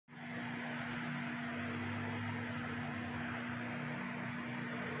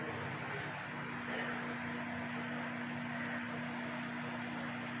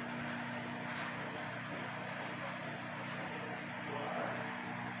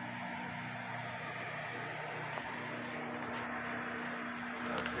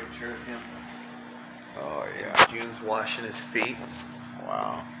picture of him. Oh yeah. And June's washing his feet.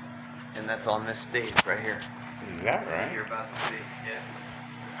 Wow. And that's on this stage right here. Is that right? You're about to see, yeah.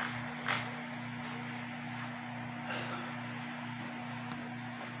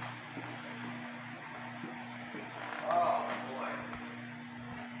 Oh boy.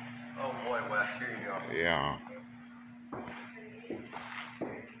 Oh boy, Wes, here you go. Yeah.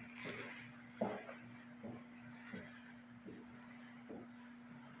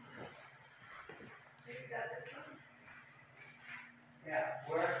 Yeah,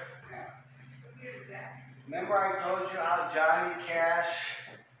 where? Remember I told you how Johnny Cash,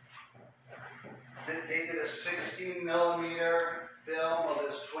 they did a 16mm film of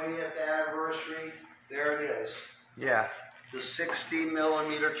his 20th anniversary? There it is. Yeah. The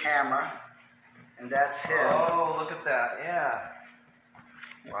 16mm camera, and that's him. Oh, look at that, yeah.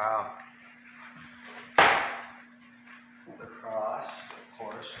 Wow. The cross, of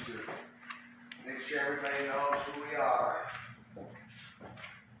course, to make sure everybody knows who we are.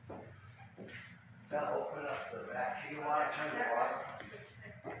 So open up the back. Do you want to turn the light?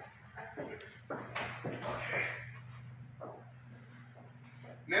 Okay.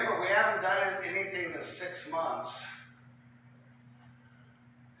 Remember, we haven't done anything in 6 months.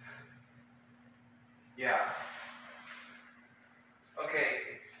 Yeah. Okay,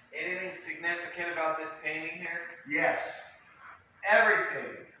 anything significant about this painting here? Yes.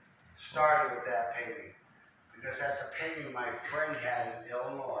 Everything started with that painting. Because that's a painting my friend had in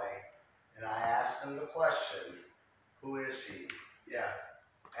Illinois. And I asked him the question, who is he? Yeah.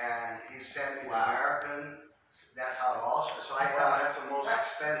 And he sent me the American, that's how it all started. So I thought that's the most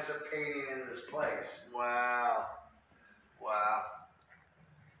expensive painting in this place. Wow. Wow.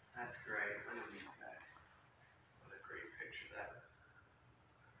 That's great. Look at these guys. What a great picture that is.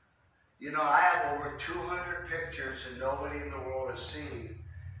 You know, I have over 200 pictures and nobody in the world has seen.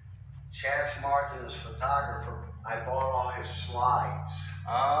 Chance Martin is photographer. I bought all his slides.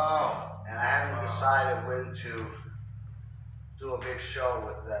 Oh. And I haven't decided when to do a big show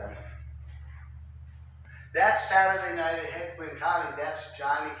with them. That's Saturday Night at Hickman County. That's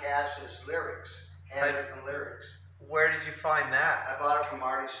Johnny Cash's lyrics, handwritten lyrics. Where did you find that? I bought it from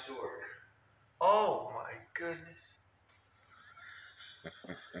Marty Stewart. Oh my goodness.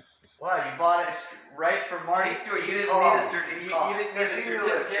 Wow, you bought it right from Marty Stewart. You didn't need a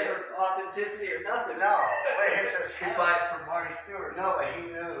certificate or authenticity or nothing. No, but it says you buy it from Marty Stewart. No, but he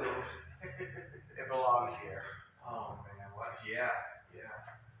knew it belonged here. Oh man, what? Yeah, yeah.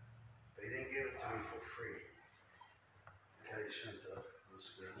 But he didn't give it to me for free. Okay, he shouldn't have. It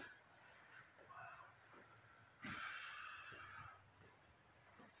was good.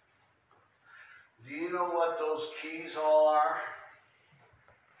 Do you know what those keys all are?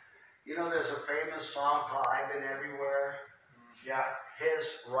 You know, there's a famous song called "I've Been Everywhere." Yeah.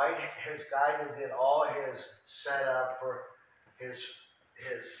 His guy that did all his setup for his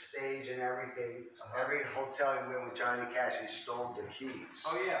stage and everything. Every hotel he went with Johnny Cash, he stole the keys.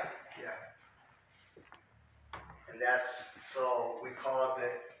 Oh yeah, yeah. And that's, so we call it the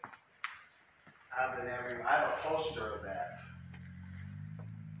 "I've Been Everywhere." I have a poster of that.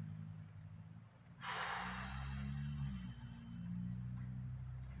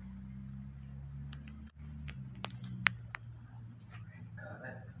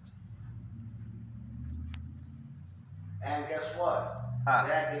 And guess what?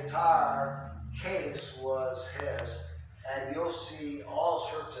 That guitar case was his, and you'll see all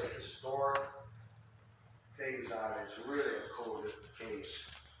sorts of historic things on it. It's really a cool case.